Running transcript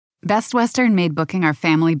Best Western made booking our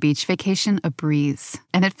family beach vacation a breeze,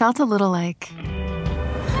 and it felt a little like...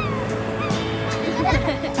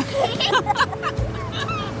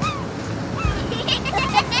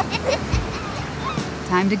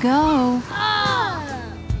 Time to go.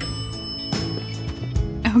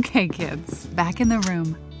 Okay, kids, back in the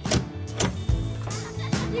room.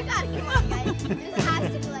 You gotta come on, guys. This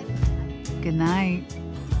has to be like... Good night.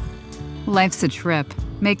 Life's a trip.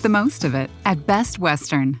 Make the most of it at Best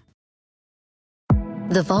Western.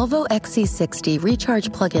 The Volvo XC60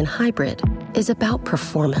 Recharge Plug-in Hybrid is about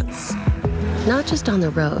performance. Not just on the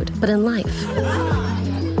road, but in life.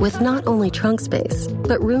 With not only trunk space,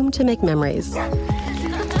 but room to make memories.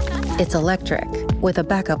 It's electric, with a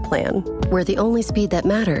backup plan, where the only speed that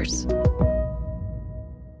matters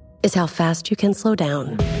is how fast you can slow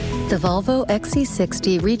down. The Volvo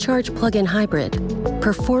XC60 Recharge Plug-in Hybrid.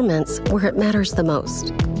 Performance where it matters the most.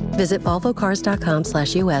 Visit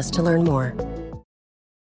volvocars.com/US to learn more.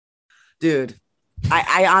 Dude,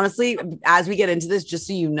 I honestly, as we get into this, just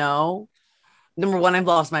so you know, number one, I've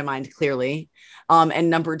lost my mind clearly.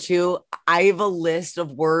 And number two, I have a list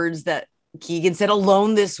of words that Keegan said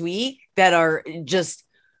alone this week that are just,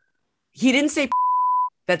 he didn't say,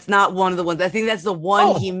 that's not one of the ones. I think that's the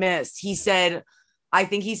one he missed. He said, I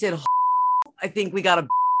think we got a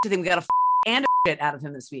and a shit out of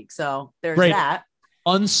him this week. So there's that.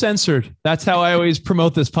 Uncensored. That's how I always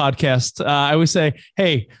promote this podcast. I always say,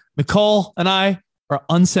 hey, Nicole and I are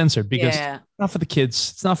uncensored because it's not for the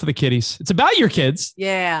kids. It's not for the kiddies. It's about your kids.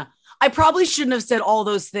 Yeah. I probably shouldn't have said all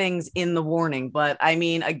those things in the warning, but I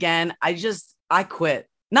mean, again, I quit.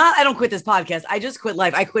 I don't quit this podcast. I just quit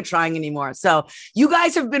life. I quit trying anymore. So you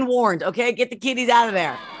guys have been warned. Okay. Get the kiddies out of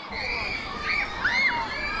there.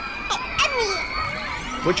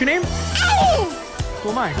 What's your name? Who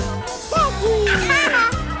am I?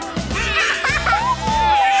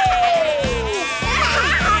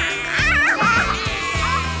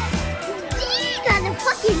 These are the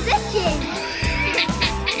fucking bitches.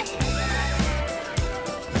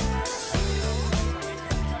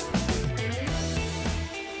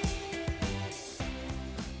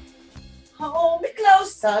 Hold me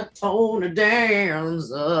closer, tone it down.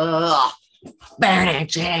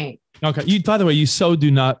 Okay. By the way, you so do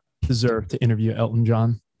not deserve to interview Elton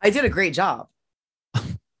John. I did a great job.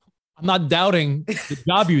 I'm not doubting the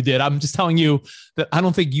job you did. I'm just telling you that I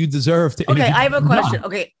don't think you deserve to interview. Okay, I have a Elton question. John.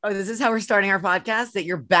 Okay. Oh, this is how we're starting our podcast, that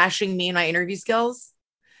you're bashing me and my interview skills?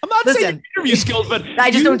 I'm not saying interview skills, but I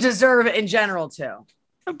just don't deserve it in general too.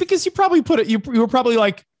 Because you probably put it, you were probably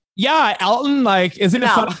like, yeah, Elton, like, isn't it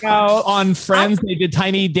funny how on Friends they did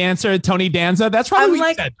Tiny Dancer, Tony Danza? That's probably what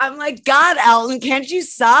you said. I'm like, God, Elton, can't you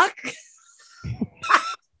suck?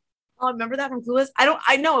 Oh, remember that from Clueless?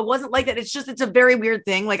 I know it wasn't like that. It's a very weird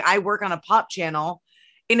thing. Like, I work on a pop channel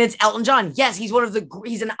and it's Elton John. Yes, he's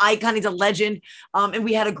he's an icon. He's a legend. And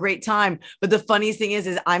we had a great time. But the funniest thing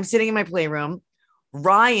is I'm sitting in my playroom.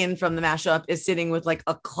 Ryan from the mashup is sitting with like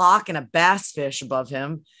a clock and a bass fish above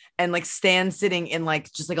him. And like Stan sitting in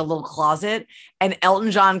like just like a little closet, and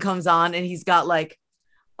Elton John comes on and he's got like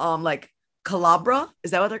Calabra.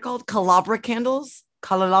 Is that what they're called? Calabra candles?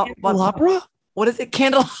 Calabra? What is it?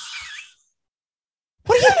 Candle.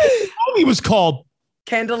 What do you think he was called?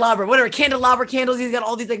 Candelabra, whatever. Candelabra candles. He's got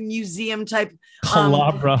all these like museum type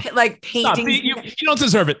Calabra, like paintings. You don't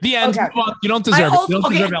deserve it. The end. Okay. You don't deserve it. You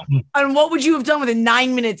don't deserve Elton. And what would you have done with the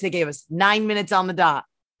 9 minutes they gave us? 9 minutes on the dot.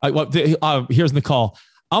 Here's Nicole.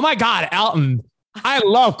 Oh my God, Elton. I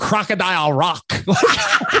love Crocodile Rock.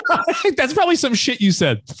 That's probably some shit you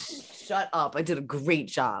said. Shut up. I did a great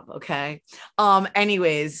job. Okay.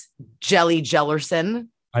 Anyways, Jelly Jellerson.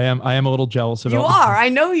 I am a little jealous of you. Elton. I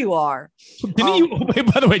know you are. Didn't you,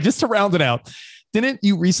 by the way, just to round it out, didn't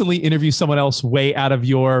you recently interview someone else way out of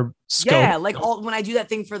your scope? Yeah. Like when I do that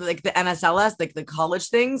thing for the NSLS, like the college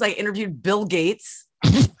things, I interviewed Bill Gates.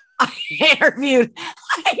 I interviewed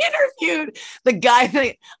the guy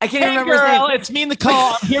that I can't even remember his name. It's me and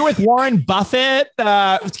Nicole. I'm here with Warren Buffett.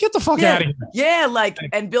 Let's get the fuck out of here. Yeah,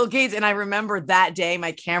 and Bill Gates. And I remember that day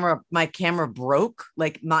my camera broke.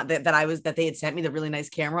 Like not that they had sent me the really nice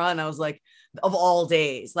camera, and I was like, of all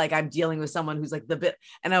days, like I'm dealing with someone who's like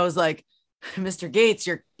and I was like, Mr. Gates,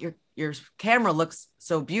 your camera looks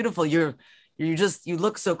so beautiful. You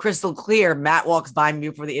look so crystal clear. Matt walks by me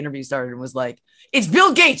before the interview started and was like, it's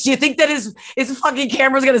Bill Gates. Do you think that his fucking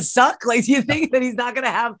camera's going to suck? Like, do you think that he's not going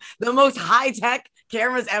to have the most high tech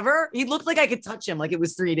cameras ever? He looked like I could touch him. Like it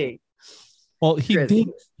was 3D. Well, he did.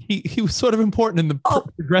 He was sort of important in the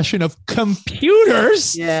progression of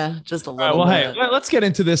computers. Yeah. Just a little bit. Hey, let's get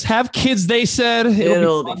into this. Have kids, they said.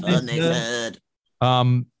 It'll be fun, they said.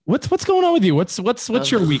 What's going on with you?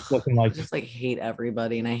 What's your week looking like? I just like hate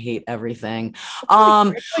everybody and I hate everything.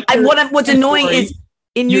 What's annoying is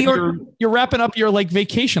in New York, you're wrapping up your like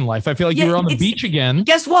vacation life. I feel like you were on the beach again.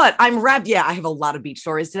 Guess what? I'm wrapped. Yeah, I have a lot of beach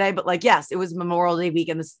stories today, but like, yes, it was Memorial Day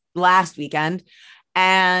weekend this last weekend.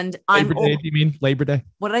 And Labor Day, do you mean Labor Day?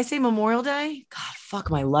 What did I say? Memorial Day? God, fuck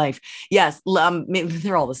my life. Yes.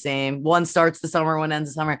 They're all the same. One starts the summer, one ends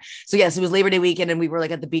the summer. So yes, it was Labor Day weekend and we were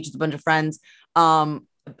like at the beach with a bunch of friends.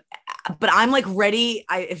 But I'm like ready.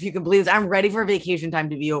 If you can believe this, I'm ready for vacation time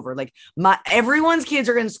to be over. Like everyone's kids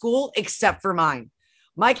are in school except for mine.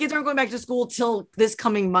 My kids aren't going back to school till this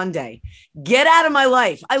coming Monday. Get out of my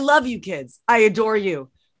life. I love you kids. I adore you.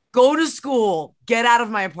 Go to school. Get out of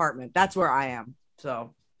my apartment. That's where I am.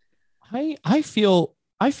 So I feel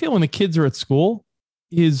when the kids are at school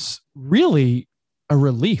is really a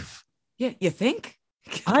relief. Yeah, you think?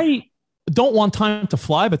 I don't want time to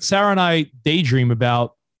fly, but Sarah and I daydream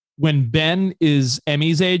about when Ben is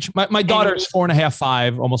Emmy's age. My daughter's 4.5,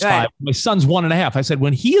 5, almost 5. My son's 1.5. I said,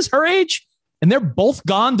 when he is her age and they're both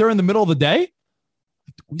gone during the middle of the day,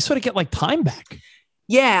 we sort of get like time back.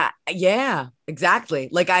 Yeah, exactly.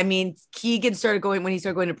 Like, I mean, Keegan started going when he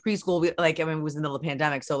started going to preschool. It was in the middle of the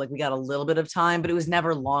pandemic. So like we got a little bit of time, but it was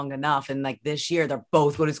never long enough. And like this year, they're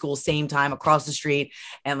both going to school same time across the street.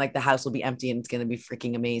 And like the house will be empty and it's going to be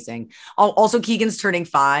freaking amazing. Also, Keegan's turning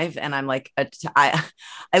 5. And I'm like, I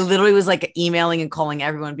literally was like emailing and calling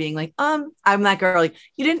everyone being like, I'm that girl. Like,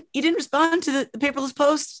 you didn't respond to the paperless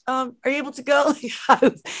post. Are you able to go?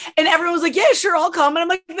 And everyone was like, yeah, sure, I'll come. And I'm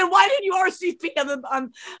like, then why didn't you RSVP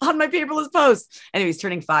on my paperless post? Anyway, he's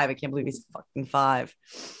turning 5. I can't believe he's fucking 5.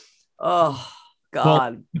 Oh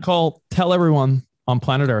God. Well, Nicole, tell everyone on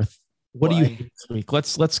planet Earth, what do you hate this week?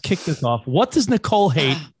 Let's kick this off. What does Nicole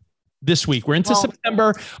hate this week? We're into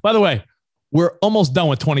September. By the way, we're almost done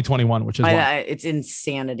with 2021, which is it's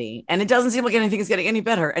insanity. And it doesn't seem like anything is getting any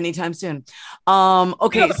better anytime soon.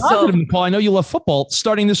 Okay. So Nicole, I know you love football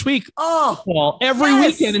starting this week. Football every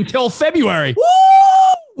weekend until February.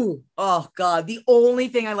 Woo! Oh God. The only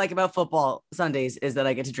thing I like about football Sundays is that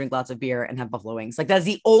I get to drink lots of beer and have buffalo wings. Like that's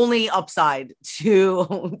the only upside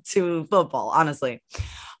to football, honestly.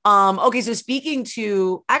 Okay. So speaking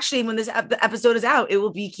to actually, when this episode is out, it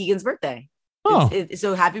will be Keegan's birthday.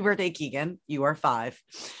 So happy birthday, Keegan. You are 5.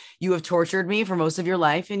 You have tortured me for most of your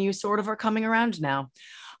life and you sort of are coming around now.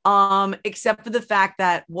 Except for the fact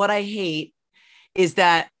that what I hate is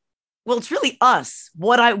that, well, it's really us,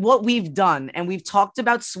 what we've done. And we've talked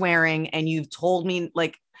about swearing and you've told me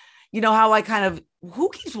like, you know how I kind of, who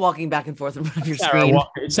keeps walking back and forth in front of your screen?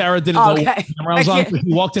 Sarah did it.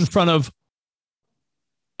 He walked in front of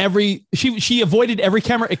she avoided every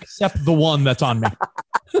camera except the one that's on me.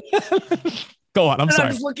 Go on. I'm sorry.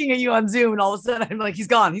 I'm just looking at you on Zoom and all of a sudden I'm like, he's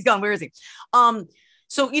gone. Where is he?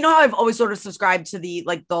 So you know how I've always sort of subscribed to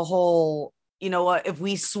the whole, you know what, if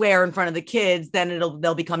we swear in front of the kids, then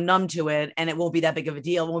they'll become numb to it and it won't be that big of a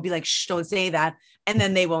deal. It won't be like, shh, don't say that. And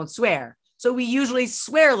then they won't swear. So we usually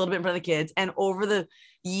swear a little bit in front of the kids. And over the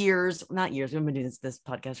years, not years, we've been doing this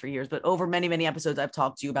podcast for years, but over many, many episodes, I've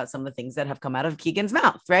talked to you about some of the things that have come out of Keegan's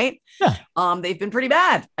mouth, right? Yeah. They've been pretty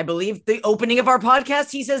bad. I believe the opening of our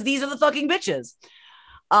podcast, he says, these are the fucking bitches.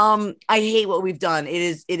 I hate what we've done.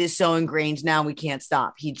 It is so ingrained now. We can't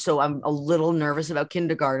stop. So I'm a little nervous about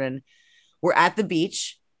kindergarten. We're at the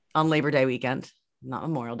beach on Labor Day weekend, not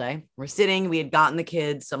Memorial Day. We're sitting, we had gotten the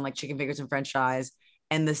kids some like chicken fingers and French fries,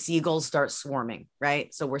 and the seagulls start swarming,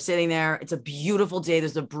 right? So we're sitting there. It's a beautiful day.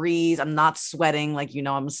 There's a breeze. I'm not sweating. Like, you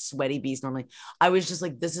know, I'm a sweaty beast normally. I was just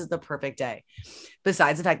like, this is the perfect day.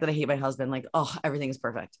 Besides the fact that I hate my husband, like, oh, everything is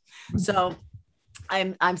perfect. So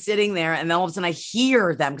I'm sitting there and then all of a sudden I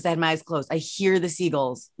hear them because I had my eyes closed. I hear the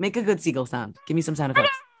seagulls. Make a good seagull sound. Give me some sound effects.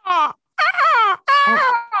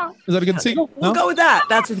 Is that a good seagull? We'll go with that.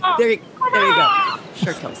 There you go.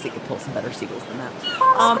 Sure, Kelsey could pull some better seagulls than that.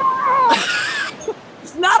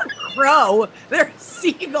 It's not a crow. They're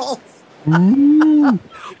seagulls.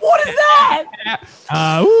 What is that?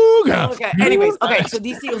 Okay. Anyways, okay. So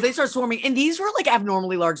these seagulls, they start swarming, and these were like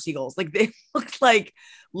abnormally large seagulls. Like they looked like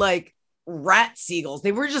rat seagulls.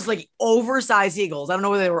 They were just like oversized seagulls. I don't know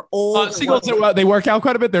whether they were old. Seagulls, they work out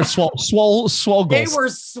quite a bit. They're swole gulls. They were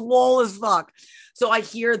swole as fuck. So I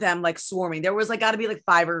hear them like swarming. There was like got to be like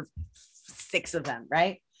 5 or 6 of them,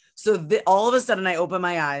 right? So all of a sudden I open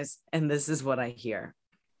my eyes and this is what I hear.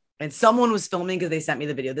 And someone was filming because they sent me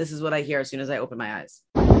the video. This is what I hear as soon as I open my eyes.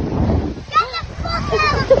 Get the fuck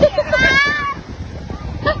out of here, man!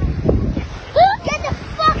 Get the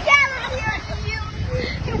fuck out of here!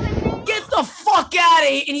 Get the fuck out out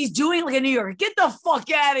of here. And he's doing like a New Yorker, get the fuck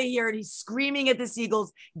out of here. And he's screaming at the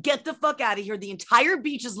seagulls, get the fuck out of here. The entire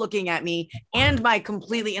beach is looking at me and my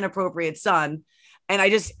completely inappropriate son. And I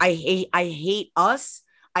hate us.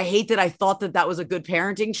 I hate that I thought that was a good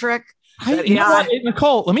parenting trick.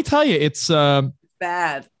 Nicole, let me tell you, it's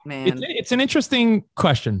bad, man. It's an interesting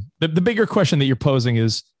question. The bigger question that you're posing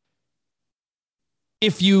is,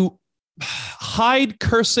 if you hide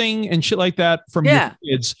cursing and shit like that from your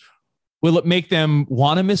kids, will it make them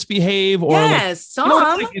want to misbehave? Or yes,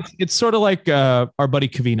 it's sort of like our buddy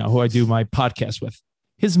Cavino, who I do my podcast with.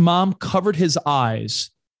 His mom covered his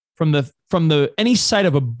eyes from the any sight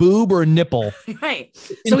of a boob or a nipple, right?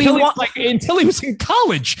 So until he was in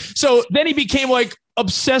college. So then he became like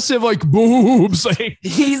obsessive, like boobs. Like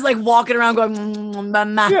he's like walking around going,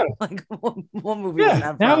 like what movie was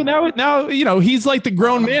that from? Now he's like the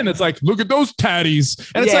grown man that's like, look at those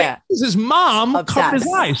tatties, and it's like his mom covered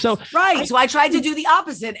his eyes. So so I tried to do the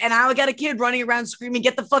opposite, and I got a kid running around screaming,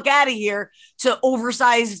 "Get the fuck out of here!" to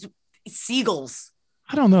oversized seagulls.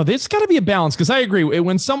 I don't know. There's got to be a balance, because I agree.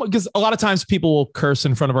 Because a lot of times people will curse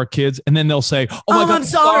in front of our kids, and then they'll say, "Oh my God, I'm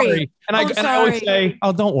sorry," and I always say,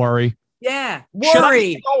 "Oh, don't worry." Yeah,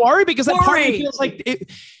 worry. Don't worry, because that part of me feels like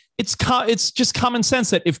it's just common sense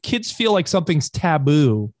that if kids feel like something's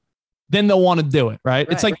taboo, then they'll want to do it, right?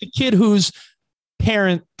 It's like the kid whose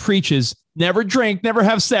parent preaches, never drink, never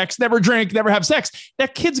have sex, never drink, never have sex.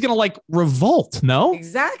 That kid's gonna like revolt, no?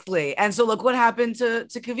 Exactly. And so look what happened to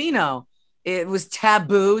Cavino. It was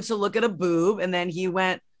taboo to look at a boob, and then he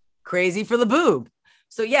went crazy for the boob.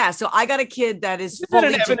 So so I got a kid that is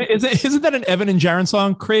isn't that an Evan and Jaron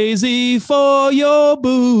song? Crazy for your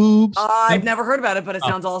boobs. I've never heard about it, but it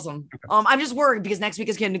sounds awesome. I'm just worried because next week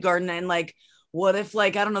is kindergarten, and like, what if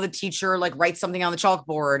like, I don't know, the teacher like writes something on the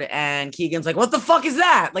chalkboard and Keegan's like, what the fuck is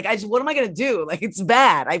that? Like, what am I gonna do? Like, it's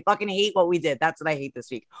bad. I fucking hate what we did. That's what I hate this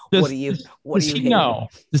week. Does he know?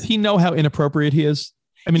 Does he know how inappropriate he is?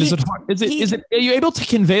 I mean, is it hard? Is it? Are you able to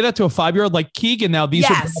convey that to a 5-year-old like Keegan? Now these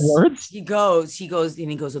are bad words. He goes,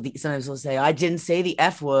 sometimes he'll say, "I didn't say the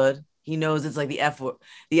F word." He knows it's like the F word.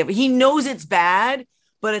 He knows it's bad,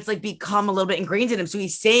 but it's like become a little bit ingrained in him. So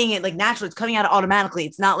he's saying it like naturally. It's coming out automatically.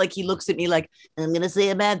 It's not like he looks at me like, "I'm gonna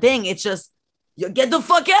say a bad thing." It's just, "Get the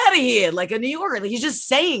fuck out of here," like a New Yorker. Like, he's just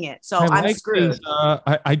saying it. So I'm screwed.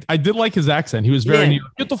 I did like his accent. He was very New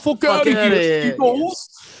York. "Get the fuck out of here."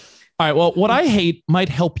 All right. Well, what I hate might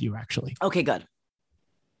help you, actually. Okay, good.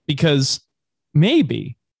 Because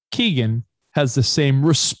maybe Keegan has the same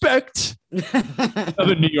respect.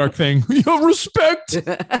 Another New York thing. Respect.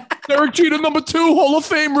 Derek Jeter, #2, Hall of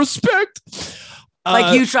Fame, respect.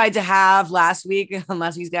 Like you tried to have last week on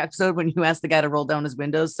last week's episode when you asked the guy to roll down his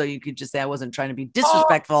windows so you could just say, "I wasn't trying to be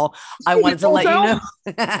disrespectful. I wanted to let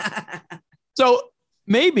you know." So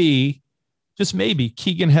maybe, just maybe,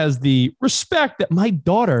 Keegan has the respect that my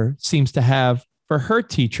daughter seems to have for her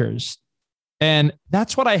teachers. And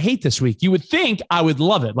that's what I hate this week. You would think I would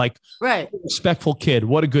love it. Like, right. Respectful kid.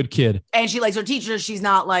 What a good kid. And she likes her teachers. She's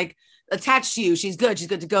not like attached to you. She's good. She's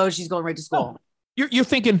good to go. She's going right to school. Oh. You're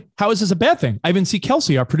thinking, how is this a bad thing? I even see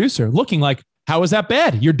Kelsey, our producer, looking like, how is that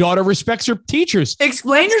bad? Your daughter respects her teachers.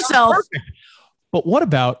 Explain yourself. But what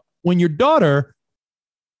about when your daughter,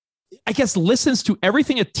 I guess, listens to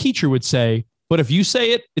everything a teacher would say, but if you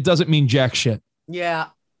say it, it doesn't mean jack shit. Yeah.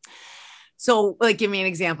 So, like, give me an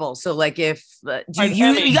example. So, like, if you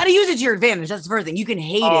got to use it to your advantage. That's the first thing. You can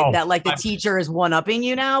hate it that, like, the teacher is one-upping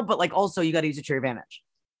you now, but, like, also you got to use it to your advantage.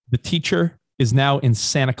 The teacher is now in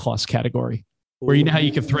Santa Claus category, where you know how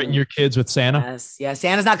you can threaten your kids with Santa? Yes. Yeah.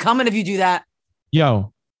 Santa's not coming if you do that.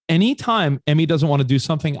 Yo, anytime Emmy doesn't want to do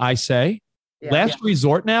something I say, last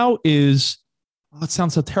resort now is, it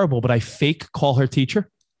sounds so terrible, but I fake call her teacher.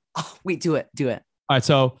 Oh, wait, do it. All right.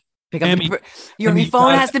 So pick up Emmy, your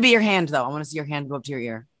phone has to be your hand, though. I want to see your hand go up to your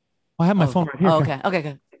ear. I have my phone right here. Oh, okay. Okay,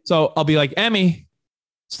 good. So I'll be like, Emmy,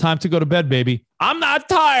 it's time to go to bed, baby. I'm not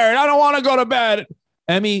tired. I don't want to go to bed.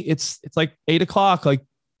 Emmy, it's like 8:00. Like,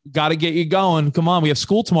 got to get you going. Come on. We have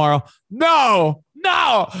school tomorrow. No.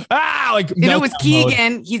 Like, if it was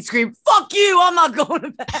Keegan, he'd scream, "Fuck you. I'm not going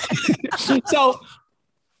to bed." So,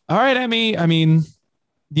 all right, Emmy. I mean,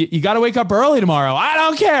 you got to wake up early tomorrow. I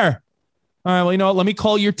don't care. All right. Well, you know what? Let me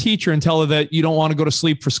call your teacher and tell her that you don't want to go to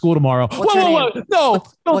sleep for school tomorrow. Whoa. No,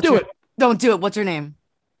 don't do it. Don't do it. What's her name?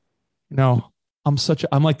 No, I'm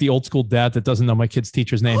like the old school dad that doesn't know my kid's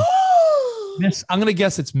teacher's name. Miss, I'm going to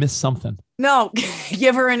guess it's Miss something. No,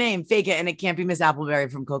 give her a name, fake it. And it can't be Miss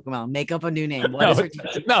Appleberry from Cocomelon. Make up a new name. What is her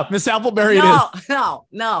teacher? No, Miss Appleberry.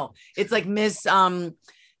 No. It's like Miss,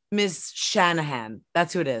 Miss Shanahan.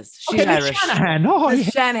 That's who it is. She's Okay, Miss Irish. Shanahan. Oh, Miss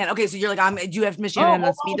yeah. Shanahan. Okay, so you're like, do you have Miss Shanahan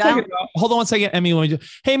on speed dial? Hold on one second, Emmy. Let me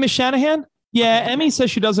hey, Miss Shanahan. Yeah, Emmy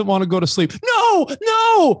says she doesn't want to go to sleep.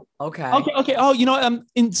 No. Okay. Oh, you know,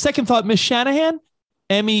 in second thought, Miss Shanahan,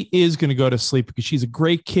 Emmy is going to go to sleep because she's a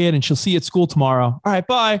great kid and she'll see you at school tomorrow. All right,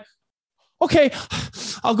 bye. Okay,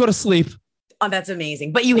 I'll go to sleep. Oh, that's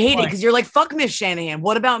amazing. But you hate it because you're like, fuck Miss Shanahan.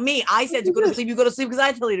 What about me? I said to go to sleep. You go to sleep because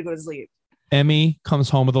I tell you to go to sleep. Emmy comes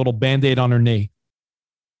home with a little Band-Aid on her knee.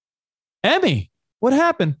 Emmy, what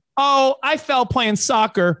happened? Oh, I fell playing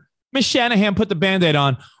soccer. Miss Shanahan put the Band-Aid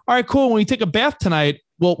on. All right, cool. When we take a bath tonight,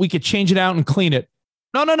 well, we could change it out and clean it.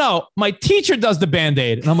 No. My teacher does the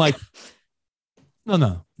Band-Aid. And I'm like,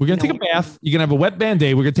 no. We're going to take a bath. You're going to have a wet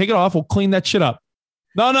Band-Aid. We're going to take it off. We'll clean that shit up.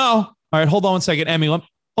 No. All right, hold on one second. Emmy, hold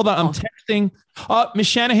on. I'm texting. Miss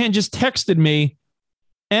Shanahan just texted me.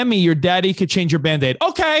 Emmy, your daddy could change your Band-Aid.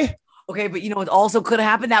 Okay, but you know what also could have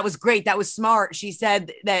happened? That was great. That was smart. She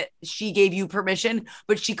said that she gave you permission,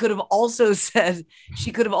 but she could have also said,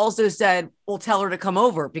 well, tell her to come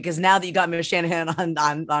over because now that you got Miss Shanahan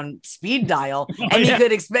on speed dial and you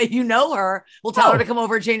could expect, you know her, we'll tell her to come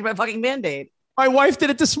over and change my fucking Band-Aid. My wife did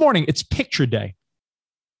it this morning. It's picture day.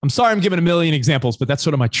 I'm sorry I'm giving a million examples, but that's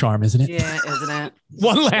sort of my charm, isn't it? Yeah, isn't it?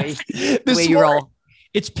 One last. This morning,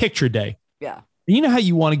 it's picture day. Yeah. You know how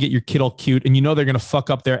you want to get your kid all cute and you know they're going to fuck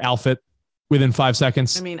up their outfit within 5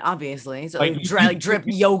 seconds? I mean, obviously. So like drip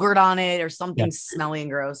yogurt on it or something smelly and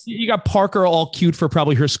gross. You got Parker all cute for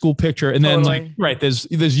probably her school picture. And then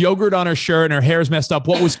there's yogurt on her shirt and her hair's messed up.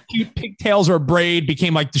 What was cute pigtails or a braid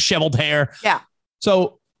became like disheveled hair. Yeah.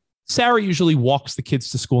 So Sarah usually walks the kids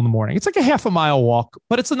to school in the morning. It's like a half a mile walk,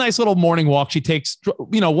 but it's a nice little morning walk. She takes,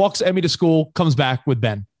 walks Emmy to school, comes back with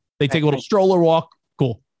Ben. They take a little stroller walk.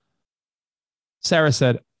 Cool. Sarah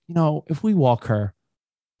said, if I walk her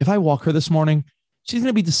this morning, she's going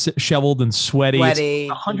to be disheveled and sweaty. It's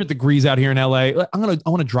 100 degrees out here in LA. I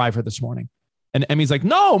want to drive her this morning. And Emmy's like,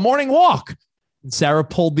 no, morning walk. And Sarah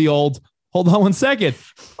pulled the old, hold on one second.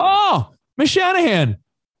 Oh, Miss Shanahan.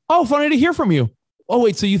 Oh, funny to hear from you. Oh,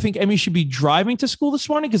 wait. So you think Emmy should be driving to school this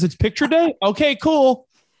morning because it's picture day? Okay, cool.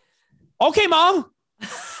 Okay, Mom.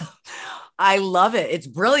 I love it. It's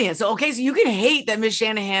brilliant. So you can hate that Miss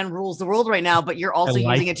Shanahan rules the world right now, but you're also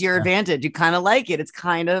using it to your advantage. You kind of like it.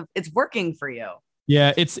 It's working for you.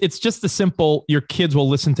 Yeah, it's just the simple, your kids will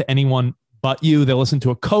listen to anyone but you. They'll listen to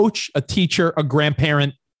a coach, a teacher, a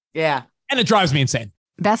grandparent. Yeah. And it drives me insane.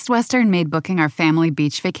 Best Western made booking our family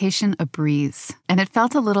beach vacation a breeze, and it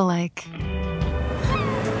felt a little like...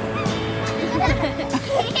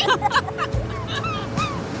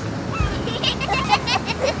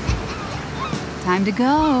 Time to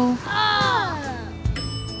go. Oh.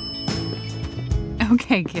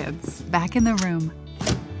 Okay, kids, back in the room.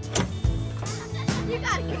 You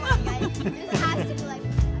gotta come on, guys. This has to be like...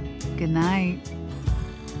 Good night.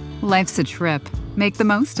 Life's a trip. Make the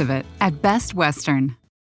most of it at Best Western.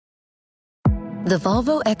 The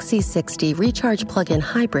Volvo XC60 Recharge Plug-in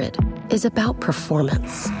Hybrid is about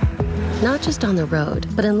performance. Not just on the road,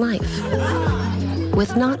 but in life.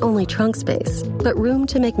 With not only trunk space, but room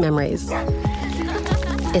to make memories.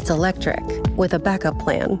 It's electric, with a backup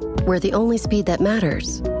plan, where the only speed that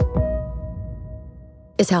matters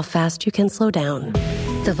is how fast you can slow down.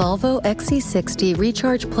 The Volvo XC60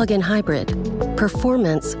 Recharge Plug-in Hybrid.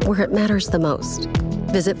 Performance where it matters the most.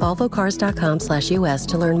 Visit volvocars.com/US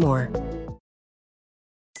to learn more.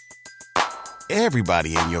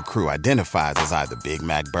 Everybody in your crew identifies as either Big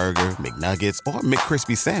Mac Burger, McNuggets, or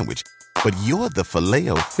McCrispy Sandwich. But you're the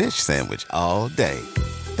Filet-O-Fish Sandwich all day.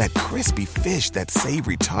 That crispy fish, that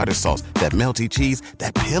savory tartar sauce, that melty cheese,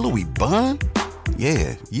 that pillowy bun.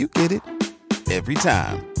 Yeah, you get it. Every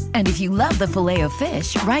time. And if you love the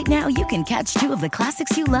Filet-O-Fish, right now you can catch two of the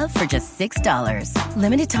classics you love for just $6.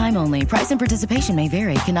 Limited time only. Price and participation may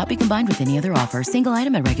vary. Cannot be combined with any other offer. Single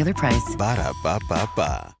item at regular price.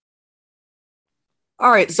 Ba-da-ba-ba-ba. All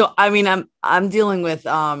right. So, I mean, I'm dealing with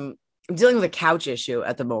a couch issue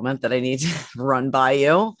at the moment that I need to run by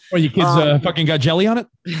you. Or you kids fucking got jelly on it?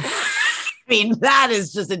 I mean, that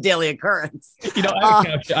is just a daily occurrence.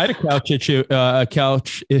 I had a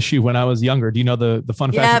couch issue when I was younger. Do you know the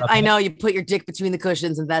fun fact? Yeah, I know. You put your dick between the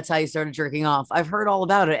cushions and that's how you started jerking off. I've heard all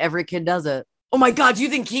about it. Every kid does it. Oh my God. Do you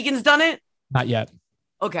think Keegan's done it? Not yet.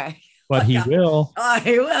 Okay. But he will.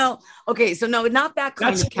 He will. Okay. So no, not that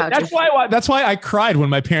kind of couch. That's why I cried when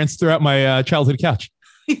my parents threw out my childhood couch.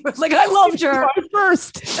 He was like, I loved her.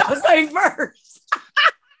 That was my first.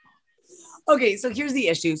 Okay, so here's the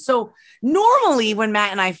issue. So normally when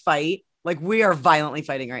Matt and I fight, Like we are violently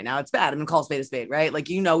fighting right now. It's bad. I'm gonna call spade a spade, right? Like,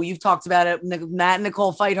 you've talked about it. Matt and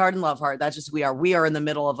Nicole fight hard and love hard. That's just we are. We are in the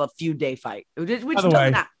middle of a few day fight. Which By the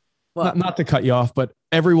way, not to cut you off, but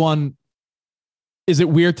everyone, is it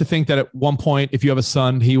weird to think that at one point, if you have a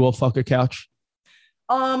son, he will fuck a couch?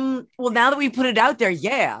 Well, now that we put it out there,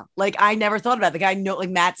 yeah. Like I never thought about it. The guy,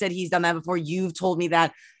 like Matt said, he's done that before. You've told me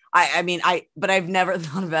that. But I've never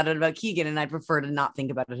thought about it about Keegan, and I prefer to not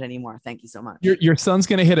think about it anymore. Thank you so much. Your son's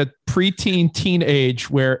going to hit a preteen teen age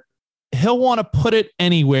where he'll want to put it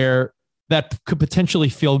anywhere that could potentially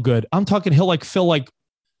feel good. I'm talking he'll fill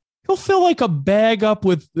like a bag up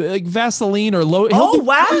with like Vaseline or low. Oh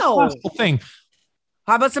wow! Thing.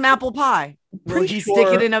 How about some apple pie? Will he stick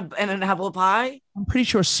it in an apple pie? I'm pretty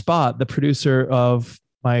sure Spot, the producer of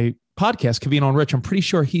my podcast, Kavino and Rich, I'm pretty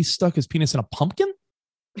sure he stuck his penis in a pumpkin.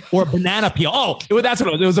 Or a banana peel. Oh, that's what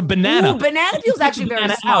it was. It was a banana. Ooh, banana peel's actually very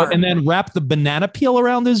smart. And then wrap the banana peel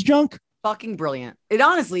around his junk. Fucking brilliant. It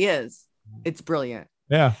honestly is. It's brilliant.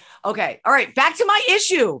 Yeah. Okay. All right. Back to my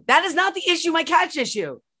issue. That is not the issue. My couch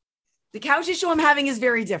issue. The couch issue I'm having is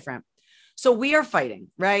very different. So we are fighting,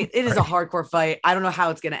 right? It is a hardcore fight. I don't know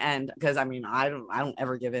how it's going to end because I don't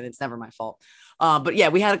ever give in. It's never my fault. But yeah,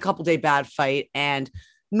 we had a couple day bad fight, and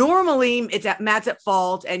normally Matt's at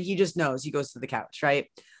fault and he just knows. He goes to the couch, right?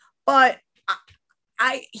 But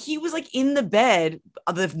he was like in the bed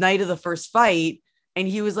the night of the first fight, and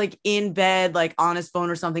he was like in bed, like on his phone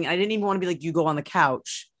or something. I didn't even want to be like, you go on the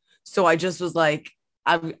couch. So I just was like,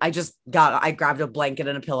 I grabbed a blanket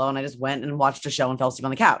and a pillow and I just went and watched a show and fell asleep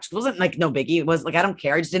on the couch. It wasn't like no biggie. It was like, I don't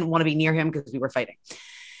care. I just didn't want to be near him because we were fighting.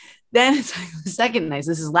 Then it's like the second night.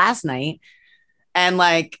 So this is last night. And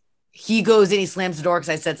like, he goes in, he slams the door because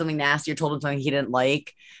I said something nasty or told him something he didn't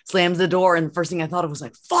like, slams the door. And the first thing I thought of was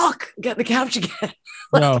like, fuck, get the couch again.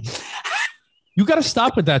 Like, no, you got to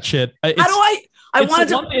stop with that shit. How do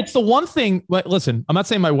it's the one thing. Listen, I'm not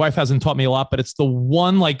saying my wife hasn't taught me a lot, but it's the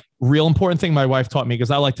one like real important thing my wife taught me,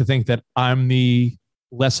 because I like to think that I'm the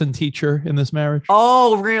lesson teacher in this marriage.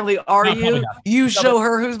 Oh, really? Are you? You show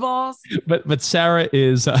her who's boss? But Sarah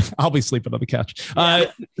is, I'll be sleeping on the couch.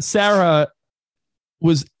 Sarah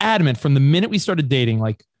was adamant from the minute we started dating,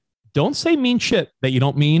 like, don't say mean shit that you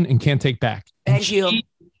don't mean and can't take back. Thank you.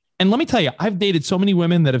 And let me tell you, I've dated so many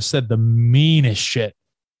women that have said the meanest shit,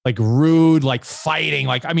 like rude, like fighting.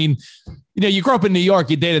 Like, I mean, you grow up in New York,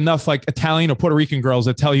 you date enough like Italian or Puerto Rican girls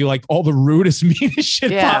that tell you like all the rudest, meanest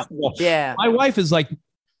shit possible. Yeah. My wife is like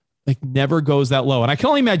never goes that low. And I can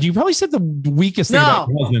only imagine you probably said the weakest thing about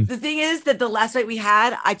your husband. The thing is that the last night we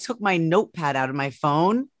had, I took my notepad out of my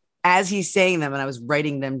phone as he's saying them, and I was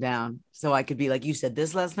writing them down so I could be like, you said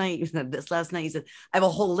this last night. You said this last night. You said, I have a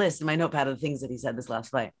whole list in my notepad of the things that he said this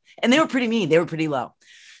last night. And they were pretty mean. They were pretty low.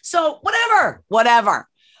 So whatever.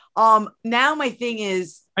 Now my thing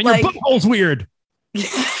is, and like, your butthole's weird.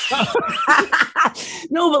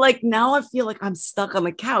 No, but like now I feel like I'm stuck on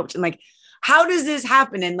the couch, and like, how does this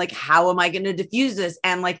happen? And like, how am I going to diffuse this?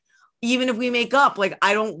 And like, even if we make up, like,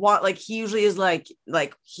 I don't want, like, he usually is like, all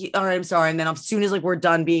right, I'm sorry. And then as soon as like we're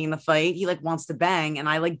done being in the fight, he like wants to bang. And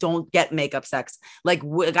I like, don't get makeup sex. Like,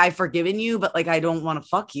 I've forgiven you, but like, I don't want to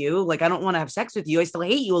fuck you. Like, I don't want to have sex with you. I still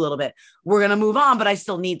hate you a little bit. We're going to move on, but I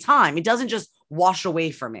still need time. It doesn't just wash away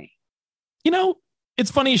from me. It's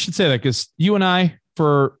funny you should say that, because you and I,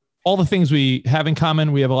 for all the things we have in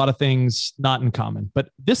common, we have a lot of things not in common. But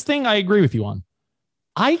this thing I agree with you on.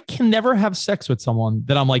 I can never have sex with someone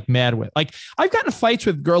that I'm like mad with. Like, I've gotten fights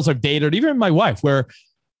with girls I've dated, even my wife, where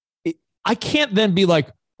I can't then be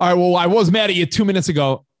like, all right, well, I was mad at you 2 minutes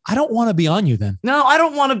ago. I don't want to be on you then. No, I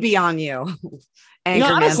don't want to be on you.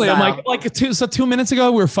 Honestly, I'm like 2 minutes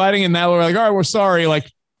ago we were fighting, and now we're like, all right, we're sorry.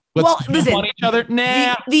 Like, let's jump on each other.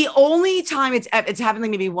 Nah. The only time it's happened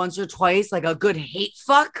like maybe once or twice, like a good hate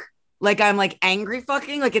fuck. Like, I'm like angry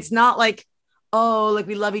fucking. Like, it's not like, oh, like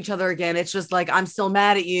we love each other again. It's just like, I'm still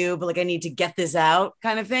mad at you, but like, I need to get this out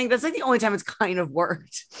kind of thing. That's like the only time it's kind of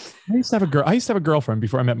worked. I used to have a girlfriend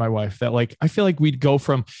before I met my wife that like, I feel like she'd go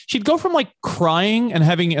from like crying and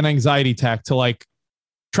having an anxiety attack to like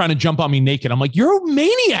trying to jump on me naked. I'm like, you're a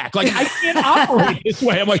maniac. Like, I can't operate this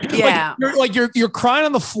way. I'm like, yeah, you're crying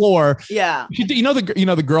on the floor. Yeah.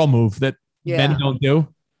 The girl move that men don't do.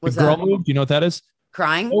 What's the girl that? move. Do you know what that is?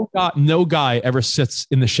 Crying? No guy ever sits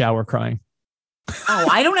in the shower crying. Oh,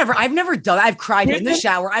 I've never done. I've cried in the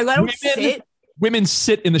shower. I don't sit. Women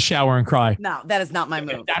sit in the shower and cry. No, that is not my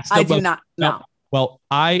move. I do not. No. Well,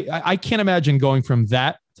 I can't imagine going from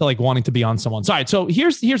that to like wanting to be on someone. All right. So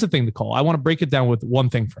here's the thing, Nicole. I want to break it down with one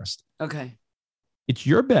thing first. Okay. It's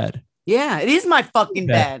your bed. Yeah, it is my fucking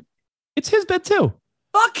bed. It's his bed too.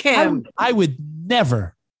 Fuck him. I would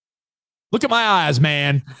never Look at my eyes,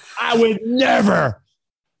 man. I would never,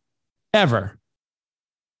 ever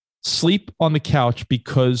sleep on the couch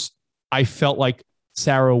because I felt like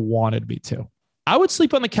Sarah wanted me to. I would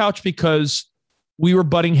sleep on the couch because we were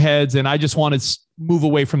butting heads and I just wanted to move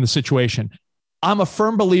away from the situation. I'm a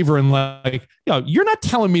firm believer in like, you're not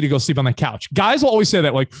telling me to go sleep on the couch. Guys will always say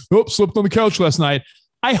that, like, oh, slept on the couch last night.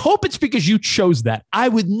 I hope it's because you chose that. I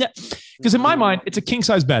would because in my mind, it's a king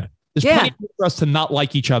size bed. There's plenty of for us to not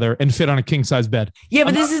like each other and fit on a king size bed. Yeah,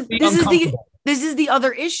 but this is the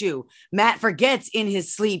other issue. Matt forgets in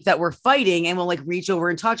his sleep that we're fighting and will like reach over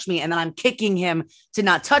and touch me. And then I'm kicking him to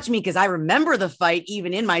not touch me because I remember the fight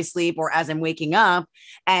even in my sleep or as I'm waking up,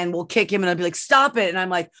 and we'll kick him and I'll be like, stop it. And I'm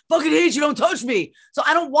like, fucking hate you, don't touch me. So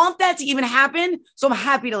I don't want that to even happen. So I'm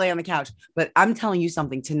happy to lay on the couch. But I'm telling you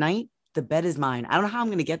something tonight. The bed is mine. I don't know how I'm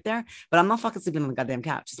going to get there, but I'm not fucking sleeping on the goddamn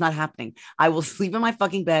couch. It's not happening. I will sleep in my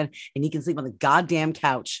fucking bed and he can sleep on the goddamn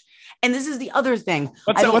couch. And this is the other thing.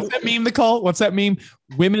 What's that meme, Nicole? What's that meme?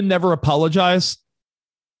 Women never apologize.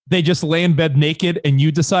 They just lay in bed naked and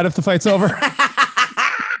you decide if the fight's over.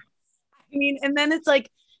 I mean, and then it's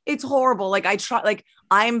like, it's horrible. Like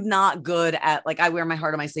I'm not good at I wear my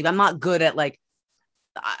heart on my sleeve. I'm not good at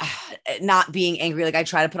not being angry. Like I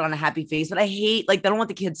try to put on a happy face, but I hate I don't want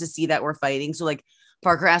the kids to see that we're fighting. So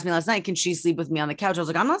Parker asked me last night, can she sleep with me on the couch? I was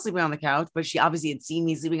like, I'm not sleeping on the couch, but she obviously had seen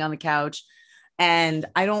me sleeping on the couch, and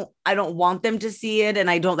I don't want them to see it. And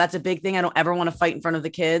that's a big thing. I don't ever want to fight in front of the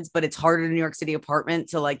kids, but it's harder in a New York City apartment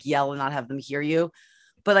to yell and not have them hear you.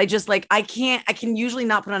 But I just I can usually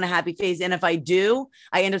not put on a happy face. And if I do,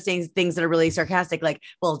 I end up saying things that are really sarcastic. Like,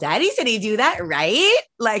 well, daddy said he'd do that, right?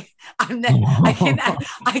 I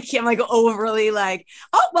can't overly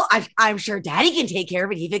oh, well, I'm sure daddy can take care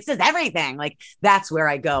of it. He fixes everything. That's where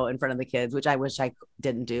I go in front of the kids, which I wish I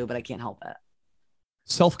didn't do, but I can't help it.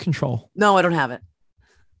 Self-control. No, I don't have it.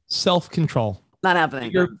 Self-control. Not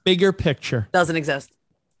happening. Bigger picture. Doesn't exist.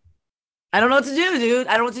 I don't know what to do, dude.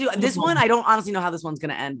 I don't know what to do. This one, I don't honestly know how this one's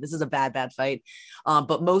going to end. This is a bad fight.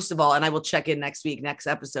 But most of all, and I will check in next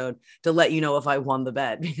episode to let you know if I won the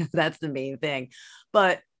bet, because that's the main thing.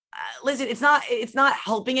 But listen, it's not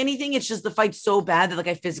helping anything. It's just the fight's so bad that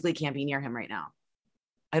I physically can't be near him right now.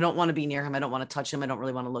 I don't want to be near him. I don't want to touch him. I don't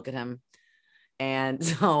really want to look at him. And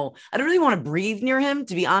so I don't really want to breathe near him,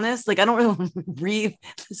 to be honest. I don't really want to breathe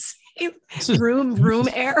the same room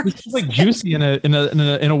air. It's juicy in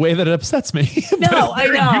a way that it upsets me. No,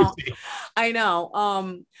 I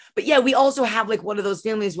know. But yeah, we also have one of those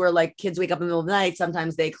families where kids wake up in the middle of the night.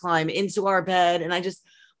 Sometimes they climb into our bed, and I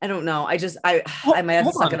don't know. I might have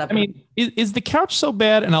to suck it up. I mean, is the couch so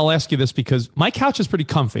bad? And I'll ask you this because my couch is pretty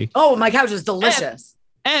comfy. Oh, my couch is delicious.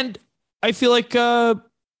 And I feel like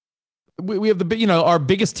we have our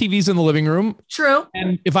biggest TVs in the living room. True.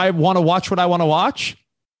 And if I want to watch what I want to watch,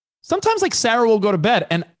 sometimes Sarah will go to bed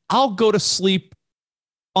and I'll go to sleep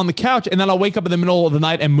on the couch, and then I'll wake up in the middle of the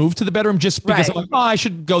night and move to the bedroom just because I'm I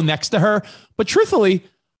should go next to her. But truthfully,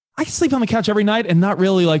 I can sleep on the couch every night and not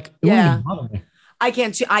really it won't even bother me. I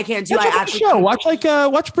can't do. Watch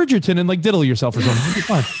watch Bridgerton and diddle yourself or something. It'll be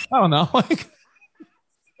fun. I don't know.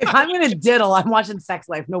 If I'm gonna diddle, I'm watching Sex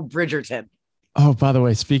Life, no Bridgerton. Oh, by the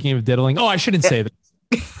way, speaking of diddling, I shouldn't say this.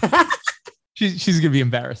 She's gonna be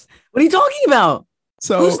embarrassed. What are you talking about?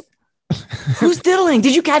 So who's diddling?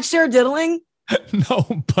 Did you catch Sarah diddling?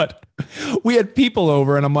 No, but we had people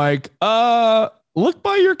over, and I'm like, look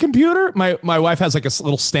by your computer. My wife has a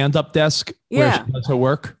little stand-up desk where she does her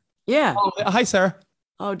work. Yeah. Oh, hi, Sarah.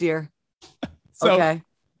 Oh dear. So okay.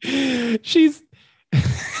 She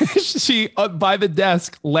by the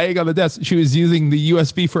desk, laying on the desk, she was using the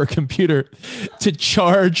USB for a computer to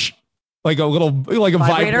charge a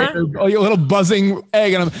vibrator, a little buzzing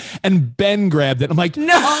egg, and Ben grabbed it. I'm like,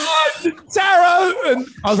 no, Sarah, and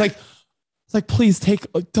I was like, please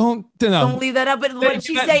don't leave that up. But what did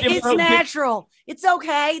she say? It's natural. It's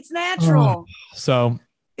okay. It's natural. So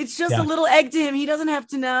it's just a little egg to him. He doesn't have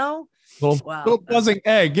to know. Little buzzing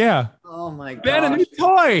egg, yeah. Oh my god. Ben, a new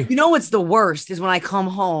toy. You know what's the worst is when I come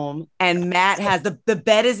home and Matt has the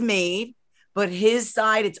bed is made, but his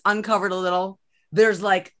side it's uncovered a little. There's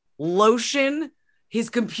lotion,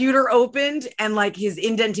 his computer opened, and his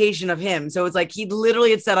indentation of him. So it's he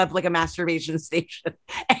literally had set up a masturbation station,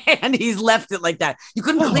 and he's left it like that. You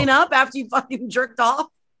couldn't clean up after you fucking jerked off.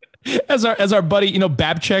 As our buddy,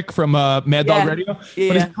 Babchick from Mad Dog Radio, but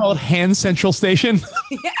he's called Hand Central Station.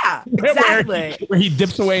 Yeah, exactly. where he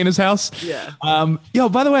dips away in his house. Yeah.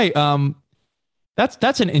 By the way,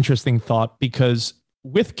 that's an interesting thought because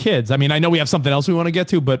with kids, I mean, I know we have something else we want to get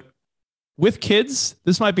to, but with kids,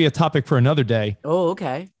 this might be a topic for another day. Oh,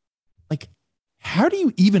 okay. How do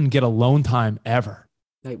you even get alone time ever?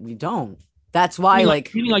 Like, we don't. That's why,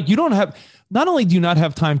 meaning you don't have. Not only do you not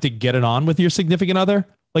have time to get it on with your significant other,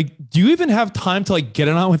 like, do you even have time to get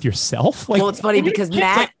it on with yourself? Like, well, it's funny because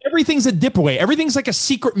Matt, everything's a dip away. Everything's like a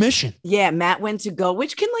secret mission. Yeah, Matt went to go,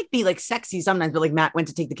 which can be sexy sometimes, but Matt went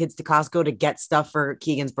to take the kids to Costco to get stuff for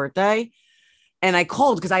Keegan's birthday. And I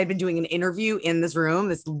called because I had been doing an interview in this room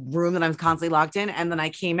that I'm constantly locked in. And then I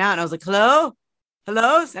came out and I was like, hello,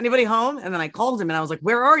 is anybody home? And then I called him and I was like,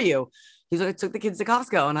 where are you? He's like, I took the kids to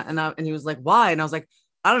Costco. And he was like, why? And I was like,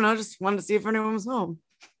 I don't know. Just wanted to see if anyone was home.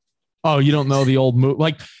 Oh, you don't know the old move?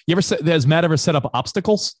 Has Matt ever set up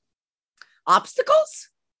obstacles? Obstacles?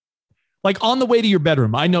 On the way to your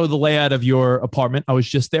bedroom. I know the layout of your apartment. I was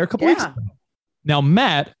just there a couple weeks ago. Now,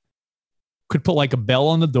 Matt could put a bell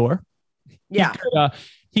on the door. Yeah.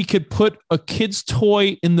 He could put a kid's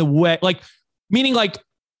toy in the way, meaning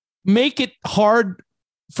make it hard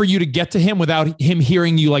for you to get to him without him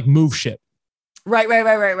hearing you move shit.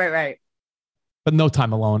 Right. But no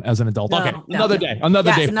time alone as an adult. Another day.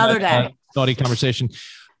 Another day. Naughty conversation.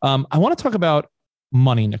 I want to talk about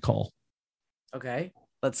money, Nicole. Okay,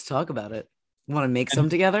 let's talk about it. You want to make some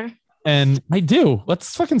together? And I do.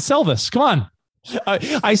 Let's fucking sell this. Come on.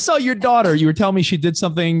 I saw your daughter. You were telling me she did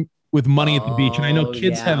something with money at the beach. And I know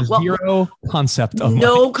kids have zero concept of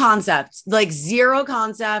no concept, zero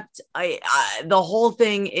concept. The whole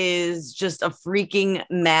thing is just a freaking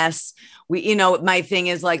mess. My thing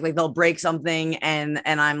is they'll break something and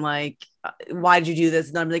I'm like, why did you do this?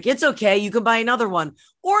 And I'm like, it's okay. You can buy another one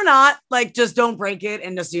or not. Just don't break it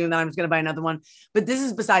and assume that I'm just going to buy another one. But this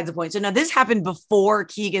is besides the point. So now this happened before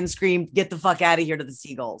Keegan screamed, get the fuck out of here to the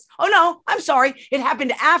seagulls. Oh no, I'm sorry. It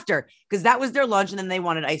happened after because that was their lunch and then they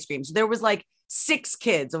wanted ice cream. So there was 6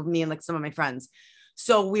 kids of me and some of my friends.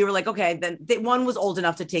 So we were like, okay, then one was old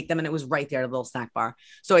enough to take them and it was right there, the little snack bar.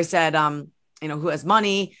 So I said, who has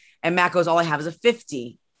money? And Matt goes, all I have is a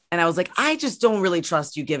 50. And I was like, I just don't really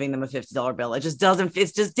trust you giving them a $50 bill. It just doesn't,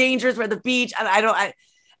 it's just dangerous. We're at the beach. And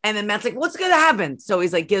then Matt's like, what's going to happen? So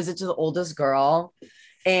he's gives it to the oldest girl.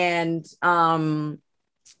 And I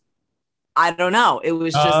don't know. It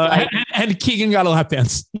was just and Keegan got a lap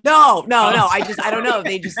dance. No. I don't know.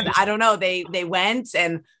 I don't know. They went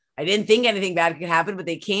and I didn't think anything bad could happen, but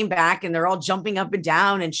they came back and they're all jumping up and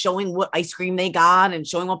down and showing what ice cream they got and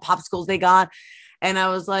showing what popsicles they got. And I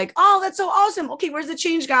was like, oh, that's so awesome. Okay, where's the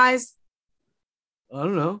change, guys? I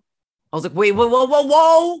don't know. I was like, wait,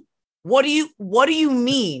 whoa. What do you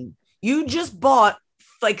mean? You just bought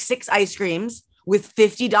 6 ice creams with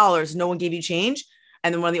 $50. No one gave you change.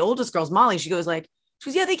 And then one of the oldest girls, Molly, she goes,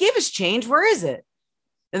 yeah, they gave us change. Where is it?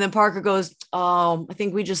 And then Parker goes, oh, I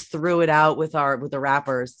think we just threw it out with the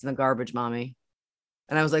wrappers in the garbage, mommy.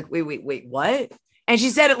 And I was like, wait, what? And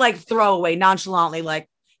she said it throwaway, nonchalantly,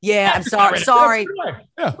 yeah, I'm sorry.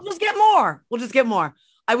 Yeah. We'll just get more.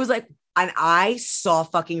 I was like, and I saw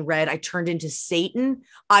fucking red. I turned into Satan.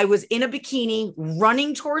 I was in a bikini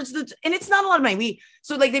running towards and it's not a lot of money.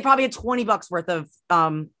 They probably had $20 worth of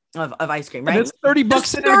ice cream, right? It's $30.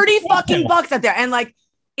 There's 30 fucking bucks out there. And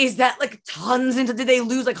is that tons into, did they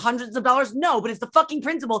lose hundreds of dollars? No, but it's the fucking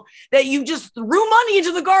principle that you just threw money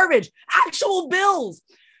into the garbage, actual bills.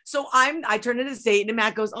 So I turned into Satan and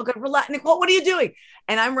Matt goes, okay, relax, Nicole, what are you doing?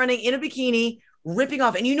 And I'm running in a bikini, ripping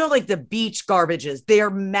off. And the beach garbages, they are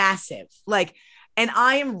massive. And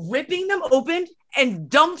I am ripping them open and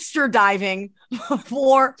dumpster diving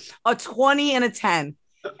for a 20 and a 10.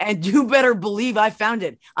 And you better believe I found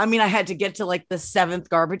it. I mean, I had to get to the 7th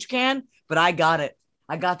garbage can, but I got it.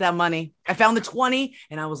 I got that money. I found the 20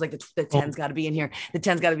 and I was like, the 10's got to be in here. The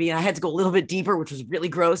 10's got to be in. I had to go a little bit deeper, which was really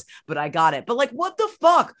gross, but I got it. But what the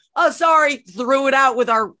fuck? Oh, sorry. Threw it out with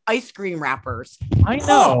our ice cream wrappers. I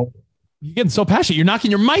know. You're getting so passionate. You're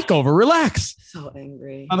knocking your mic over. Relax. So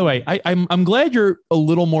angry. By the way, I'm glad you're a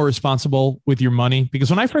little more responsible with your money because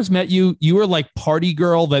when I first met you, you were party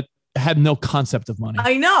girl that had no concept of money.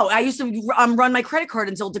 I know. I used to run my credit card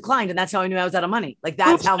until it declined. And that's how I knew I was out of money.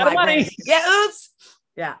 That's how my money. Yeah. Oops.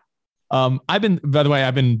 Yeah. I've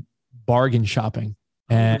been bargain shopping.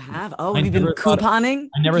 And you have? Oh, you've been couponing?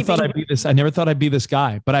 I never thought I'd be this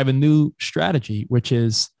guy, but I have a new strategy, which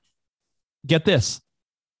is get this.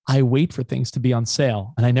 I wait for things to be on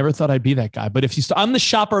sale. And I never thought I'd be that guy. But I'm the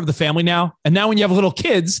shopper of the family now. And now when you have little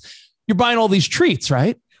kids, you're buying all these treats,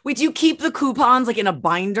 right? Wait, do you keep the coupons in a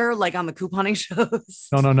binder, on the couponing shows?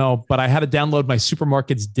 No. But I had to download my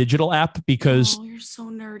supermarket's digital app because you're so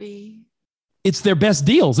nerdy. It's their best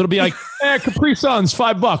deals. It'll be Capri Suns,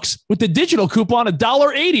 $5 with the digital coupon,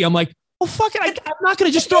 $1.80. I'm like, well, fuck it. I'm not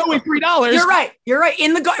going to just throw away $3. You're right.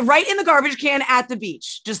 In the garbage can at the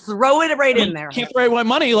beach. Just throw it right in there. Can't throw away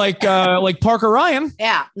money like Parker Ryan.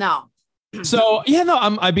 Yeah, no. So yeah, no,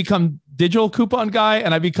 I become digital coupon guy,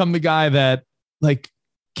 and I become the guy that like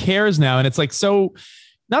cares now. And it's like, so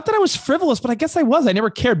not that I was frivolous, but I guess I was. I never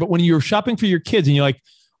cared. But when you're shopping for your kids and you're like,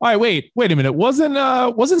 all right, wait a minute.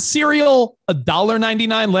 Wasn't cereal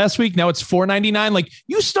 $1.99 last week? Now it's $4.99. Like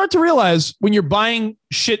you start to realize when you're buying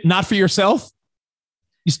shit not for yourself,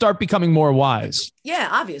 you start becoming more wise. Yeah,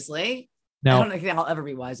 obviously. Now, I don't think I'll ever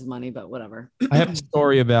be wise with money, but whatever. I have a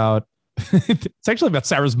story about, it's actually about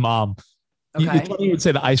Sarah's mom. Okay. You would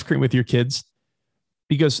say the ice cream with your kids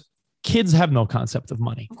because kids have no concept of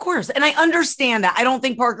money. Of course. And I understand that. I don't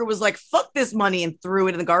think Parker was like, fuck this money and threw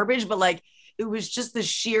it in the garbage, but like, it was just the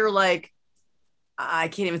sheer, like, I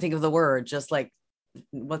can't even think of the word. Just like,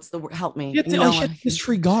 what's the word? Help me.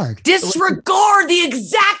 Disregard. Disregard, the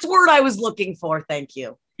exact word I was looking for. Thank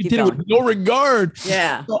you. You did it with no regard.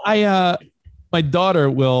 Yeah. So my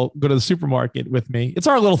daughter will go to the supermarket with me. It's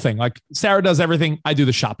our little thing. Like Sarah does everything. I do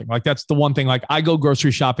the shopping. Like that's the one thing. Like I go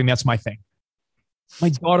grocery shopping. That's my thing. My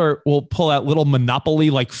daughter will pull out little Monopoly,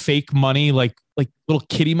 like fake money, like little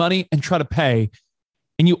kitty money and try to pay.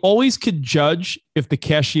 And you always could judge if the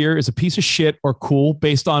cashier is a piece of shit or cool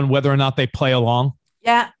based on whether or not they play along.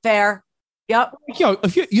 Yeah, fair. Yep.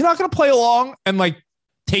 If you're not going to play along and like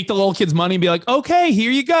take the little kid's money and be like, okay,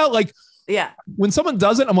 here you go. Like, yeah. When someone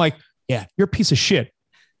does it, I'm like, yeah, you're a piece of shit.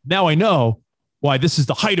 Now I know why this is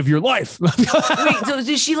the height of your life. Wait, so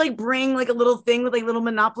does she like bring like a little thing with like little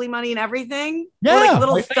Monopoly money and everything? Yeah. Or like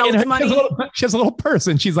little felt money? She has a little purse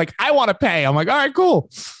and she's like, I want to pay. I'm like, all right,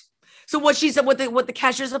 cool. So what she said, what the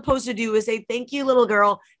cashier is supposed to do is say, thank you, little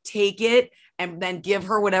girl, take it and then give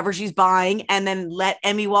her whatever she's buying and then let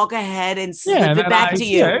Emmy walk ahead and slip it back to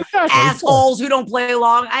you. Yeah, exactly. Assholes who don't play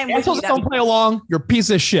along. Assholes don't play along. You're a piece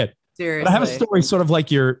of shit. Seriously. But I have a story sort of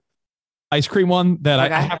like your ice cream one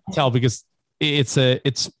that I have to tell because it's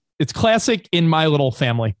classic in my little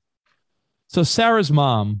family. So Sarah's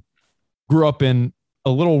mom grew up in a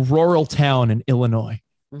little rural town in Illinois.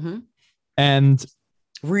 Mm-hmm. And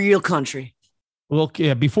real country. Well,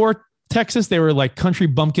 yeah, before Texas, they were like country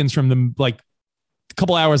bumpkins from the like a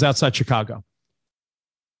couple hours outside Chicago.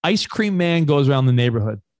 Ice cream man goes around the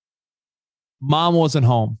neighborhood. Mom wasn't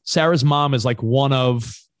home. Sarah's mom is like one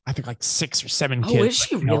of, I think like 6 or 7 kids. Oh, is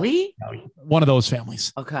she really? One of those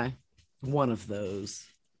families. Okay. One of those.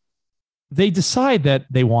 They decide that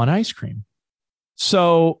they want ice cream.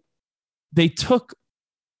 So they took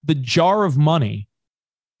the jar of money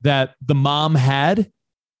that the mom had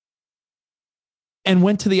and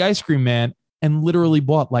went to the ice cream man and literally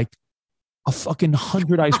bought like a fucking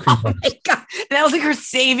 100 ice cream bars. Oh my God. That was like her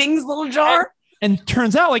savings little jar. And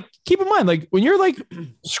turns out, like, keep in mind, like when you're like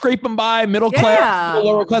scraping by middle class,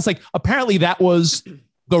 lower class, like apparently that was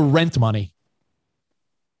the rent money.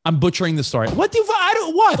 I'm butchering the story. What?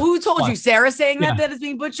 Who told you? Sarah saying that is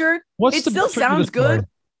being butchered? It still sounds good.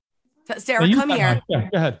 Sarah, come here. Yeah,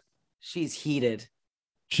 go ahead. She's heated.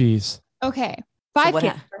 Jeez. Okay. 5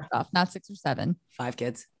 kids, first off, not 6 or 7. 5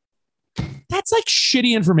 kids. That's like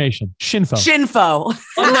shitty information. Shinfo.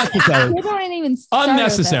 Unnecessary. We don't even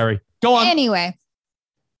unnecessary. Go on. Anyway,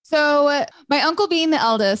 so my uncle, being the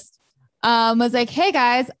eldest, was like, "Hey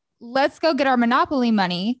guys, let's go get our Monopoly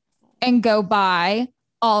money and go buy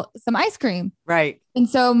some ice cream." Right. And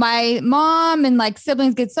so my mom and like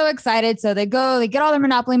siblings get so excited, so they get all their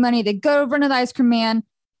Monopoly money, they go over to the ice cream man.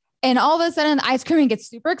 And all of a sudden, the ice cream man gets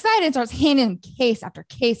super excited and starts handing case after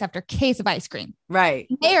case after case of ice cream. Right.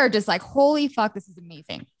 They are just like, holy fuck, this is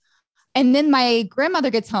amazing. And then my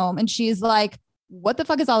grandmother gets home and she's like, what the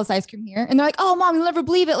fuck is all this ice cream here? And they're like, oh, Mom, you'll never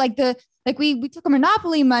believe it. We took our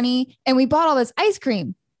Monopoly money and we bought all this ice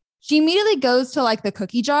cream. She immediately goes to like the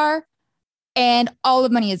cookie jar and all the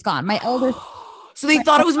money is gone. My older. So they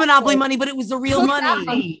thought it was Monopoly money, but it was the real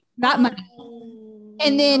money. Not money.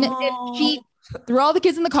 And then she threw all the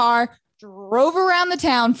kids in the car, drove around the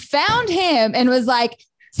town, found him, and was like,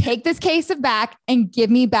 take this case of back and give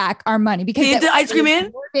me back our money. Because the ice cream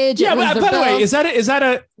in? Yeah, but by the way, is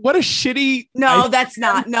that what a shitty. No, that's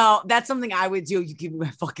not. No, that's something I would do. You give me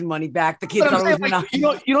my fucking money back. The kids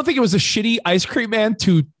you don't think it was a shitty ice cream man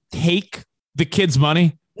to take the kids'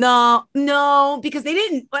 money? No, because they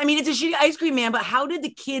didn't. I mean, it's a shitty ice cream man, but how did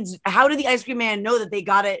the ice cream man know that they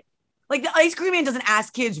got it? Like the ice cream man doesn't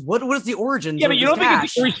ask kids, what is the origin? Yeah, but you don't think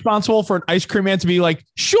it's irresponsible for an ice cream man to be like,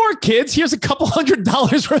 sure, kids, here's a couple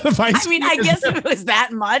 $100 worth of ice cream. I mean, I guess if it was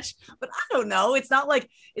that much, but I don't know. It's not like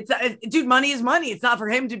dude, money is money. It's not for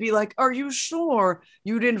him to be like, are you sure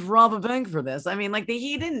you didn't rob a bank for this? I mean, like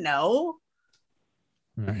he didn't know.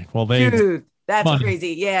 All right. Well, dude, that's money.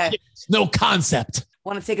 Crazy. Yeah. No concept.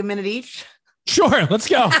 Want to take a minute each? Sure. Let's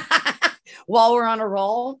go. While we're on a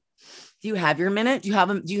roll. Do you have your minute? Do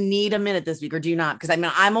you need a minute this week or do you not? Because I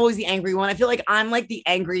mean, I'm always the angry one. I feel like I'm like the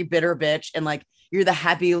angry, bitter bitch and like you're the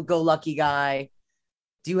happy-go-lucky guy.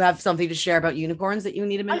 Do you have something to share about unicorns that you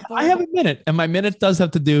need a minute for? I have a minute, and my minute does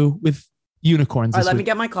have to do with unicorns. All right, let me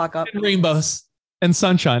get my clock up. And rainbows and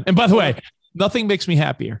sunshine. And by the way, nothing makes me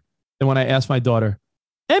happier than when I ask my daughter,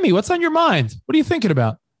 Emmy, what's on your mind? What are you thinking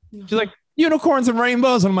about? She's like, unicorns and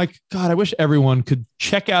rainbows. And I'm like, God, I wish everyone could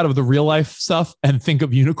check out of the real life stuff and think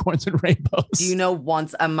of unicorns and rainbows. Do you know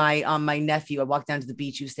once my nephew, I walked down to the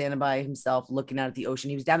beach. He was standing by himself looking out at the ocean.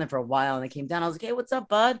 He was down there for a while and I came down. I was like, hey, what's up,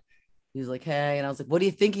 bud? He was like, hey. And I was like, what are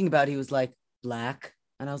you thinking about? He was like, black.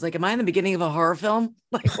 And I was like, am I in the beginning of a horror film?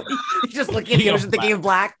 Like, just looking at the ocean thinking of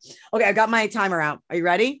black. Okay, I got my timer out. Are you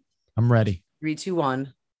ready? I'm ready. 3, 2,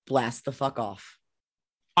 1. Blast the fuck off.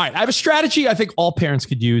 All right. I have a strategy I think all parents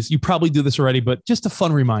could use. You probably do this already, but just a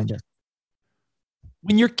fun reminder.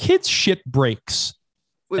 When your kid's shit breaks,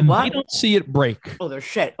 Wait, what? they don't see it break. Oh, they're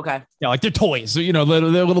shit. Okay. Yeah, like their toys, you know,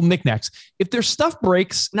 their little knickknacks. If their stuff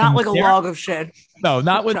breaks, not like a log of shit. No,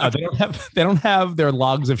 not with. No, they don't have their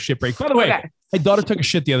logs of shit break. By the way, my daughter took a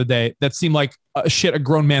shit the other day that seemed like a shit a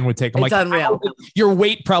grown man would take. I'm it's like, unreal. Your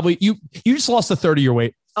weight probably you just lost a third of your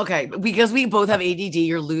weight. Okay, because we both have ADD,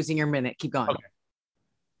 you're losing your minute. Keep going. Okay.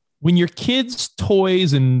 When your kids'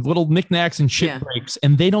 toys and little knickknacks and shit breaks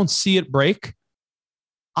and they don't see it break,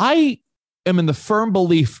 I am in the firm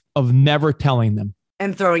belief of never telling them.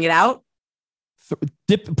 And throwing it out?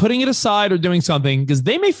 Putting it aside or doing something because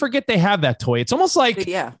they may forget they have that toy. It's almost like,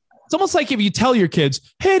 it's almost like if you tell your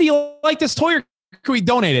kids, hey, do you like this toy or can we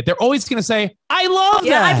donate it? They're always going to say, I love that.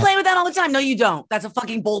 Yeah, I play with that all the time. No, you don't. That's a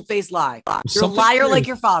fucking bold-faced lie. You're a liar like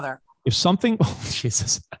your father. If something, oh,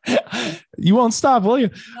 Jesus, you won't stop, will you?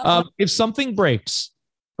 No. If something breaks,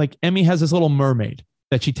 like Emmy has this little mermaid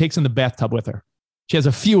that she takes in the bathtub with her. She has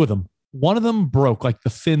a few of them. One of them broke, like the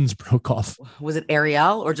fins broke off. Was it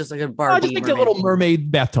Ariel or just like a Barbie? Just like a little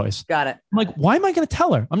mermaid bath toys. Got it. I'm like, why am I going to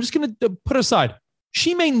tell her? I'm just going to put it aside.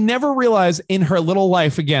 She may never realize in her little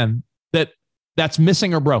life again that that's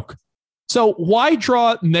missing or broke. So why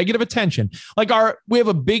draw negative attention? Like we have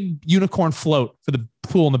a big unicorn float for the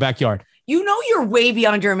pool in the backyard. You know, you're way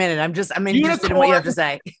beyond your minute. I'm interested in what you have to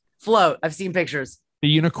say. Float. I've seen pictures. The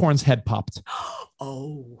unicorn's head popped.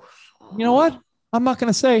 Oh. You know what? I'm not going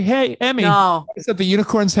to say, hey, Emmy, no. I said the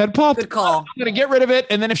unicorn's head popped. Good call. I'm going to get rid of it.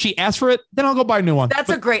 And then if she asks for it, then I'll go buy a new one. That's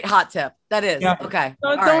a great hot tip. That is. Yeah. Okay.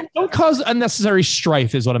 Don't cause unnecessary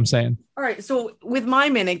strife is what I'm saying. All right. So with my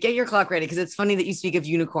minute, get your clock ready because it's funny that you speak of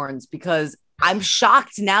unicorns because I'm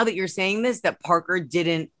shocked now that you're saying this that Parker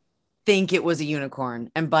didn't think it was a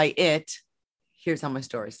unicorn. And by it, here's how my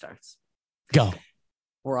story starts. Go.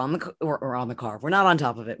 We're on the car. We're not on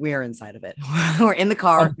top of it. We are inside of it. We're in the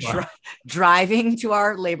car driving to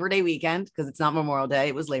our Labor Day weekend because it's not Memorial Day.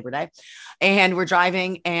 It was Labor Day. And we're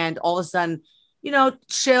driving and all of a sudden, you know,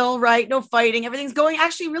 chill, right? No fighting. Everything's going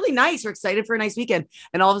actually really nice. We're excited for a nice weekend.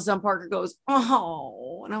 And all of a sudden Parker goes,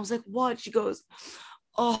 oh, and I was like, what? She goes,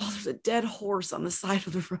 oh, there's a dead horse on the side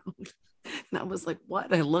of the road. And I was like, what?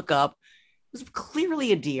 And I look up. It was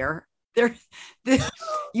clearly a deer. It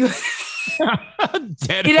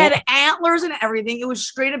had antlers and everything. It was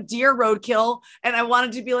straight up deer roadkill. And I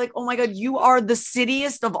wanted to be like, oh my God, you are the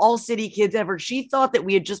cittiest of all city kids ever. She thought that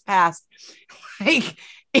we had just passed like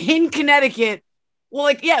in Connecticut. Well,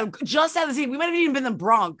 like, yeah, just out of the city. We might have even been in the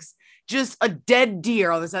Bronx. Just a dead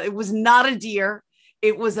deer on the side. It was not a deer.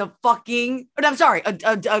 It was a fucking, I'm sorry,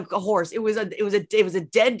 a horse. It was a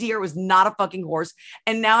dead deer. It was not a fucking horse.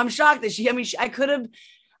 And now I'm shocked that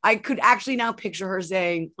I could actually now picture her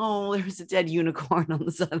saying, oh, there's a dead unicorn on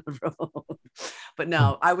the side of the road. But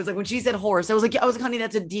no, I was like, when she said horse, I was like, honey,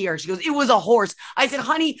 that's a deer. She goes, it was a horse. I said,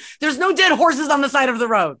 honey, there's no dead horses on the side of the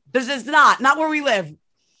road. There's just not where we live.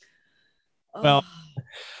 Well,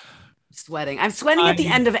 sweating. I'm sweating at the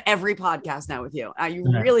end of every podcast now with you. You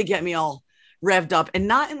really get me all revved up and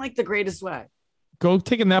not in like the greatest way. Go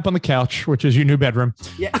take a nap on the couch, which is your new bedroom.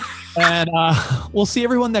 Yeah. And we'll see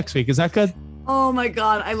everyone next week. Is that good? Oh my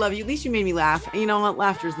God, I love you. At least you made me laugh. And you know what?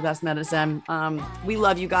 Laughter is the best medicine. We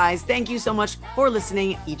love you guys. Thank you so much for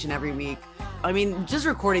listening each and every week. I mean, just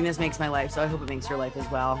recording this makes my life, so I hope it makes your life as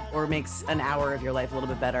well, or makes an hour of your life a little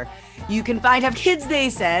bit better. You can find Have Kids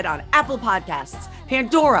They Said on Apple Podcasts,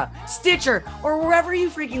 Pandora, Stitcher, or wherever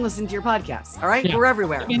you freaking listen to your podcasts. All right? Yeah. We're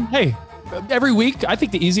everywhere. I mean, hey, every week, I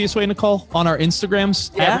think the easiest way, Nicole, on our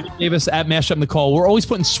Instagrams, at Rick Davis, at Mashup Nicole, we're always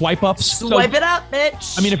putting swipe ups. Swipe it up,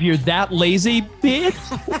 bitch. I mean, if you're that lazy, bitch,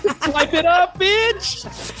 swipe it up,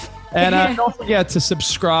 bitch. And don't forget to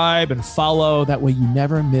subscribe and follow. That way you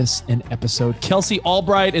never miss an episode. Kelsey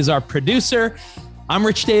Albright is our producer. I'm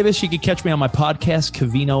Rich Davis. You can catch me on my podcast,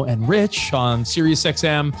 Covino and Rich, on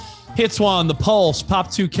SiriusXM, Hits 1, The Pulse, Pop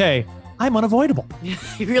 2K. I'm unavoidable. You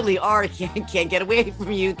really are. Can't get away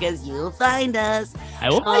from you because you'll find us.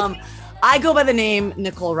 I go by the name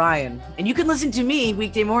Nicole Ryan, and you can listen to me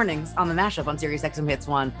weekday mornings on the Mashup on SiriusXM Hits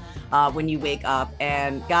 1 when you wake up.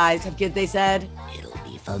 And guys, have kids, they said? It'll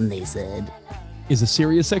be fun, they said. Is a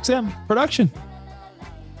SiriusXM production.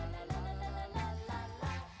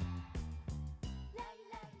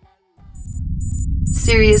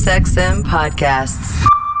 SiriusXM Podcasts.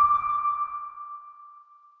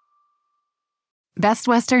 Best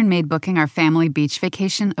Western made booking our family beach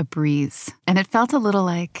vacation a breeze, and it felt a little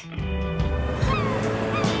like...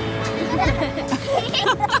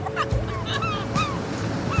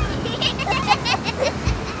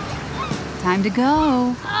 Time to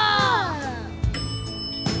go.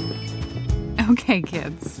 Okay,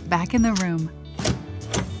 kids, back in the room.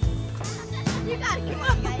 You gotta come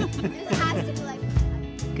on, guys. This has to be like.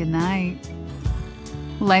 Good night.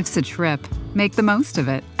 Life's a trip. Make the most of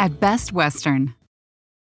it at Best Western.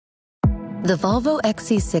 The Volvo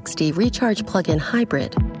XC60 Recharge Plug-in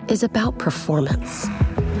Hybrid is about performance.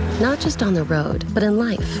 Not just on the road, but in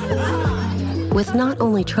life. With not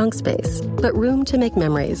only trunk space, but room to make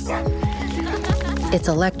memories. It's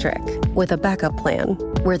electric, with a backup plan,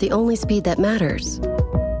 where the only speed that matters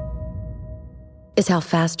is how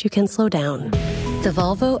fast you can slow down. The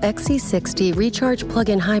Volvo XC60 Recharge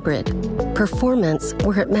Plug-in Hybrid. Performance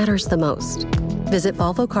where it matters the most. Visit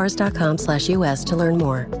volvocars.com/US to learn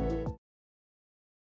more.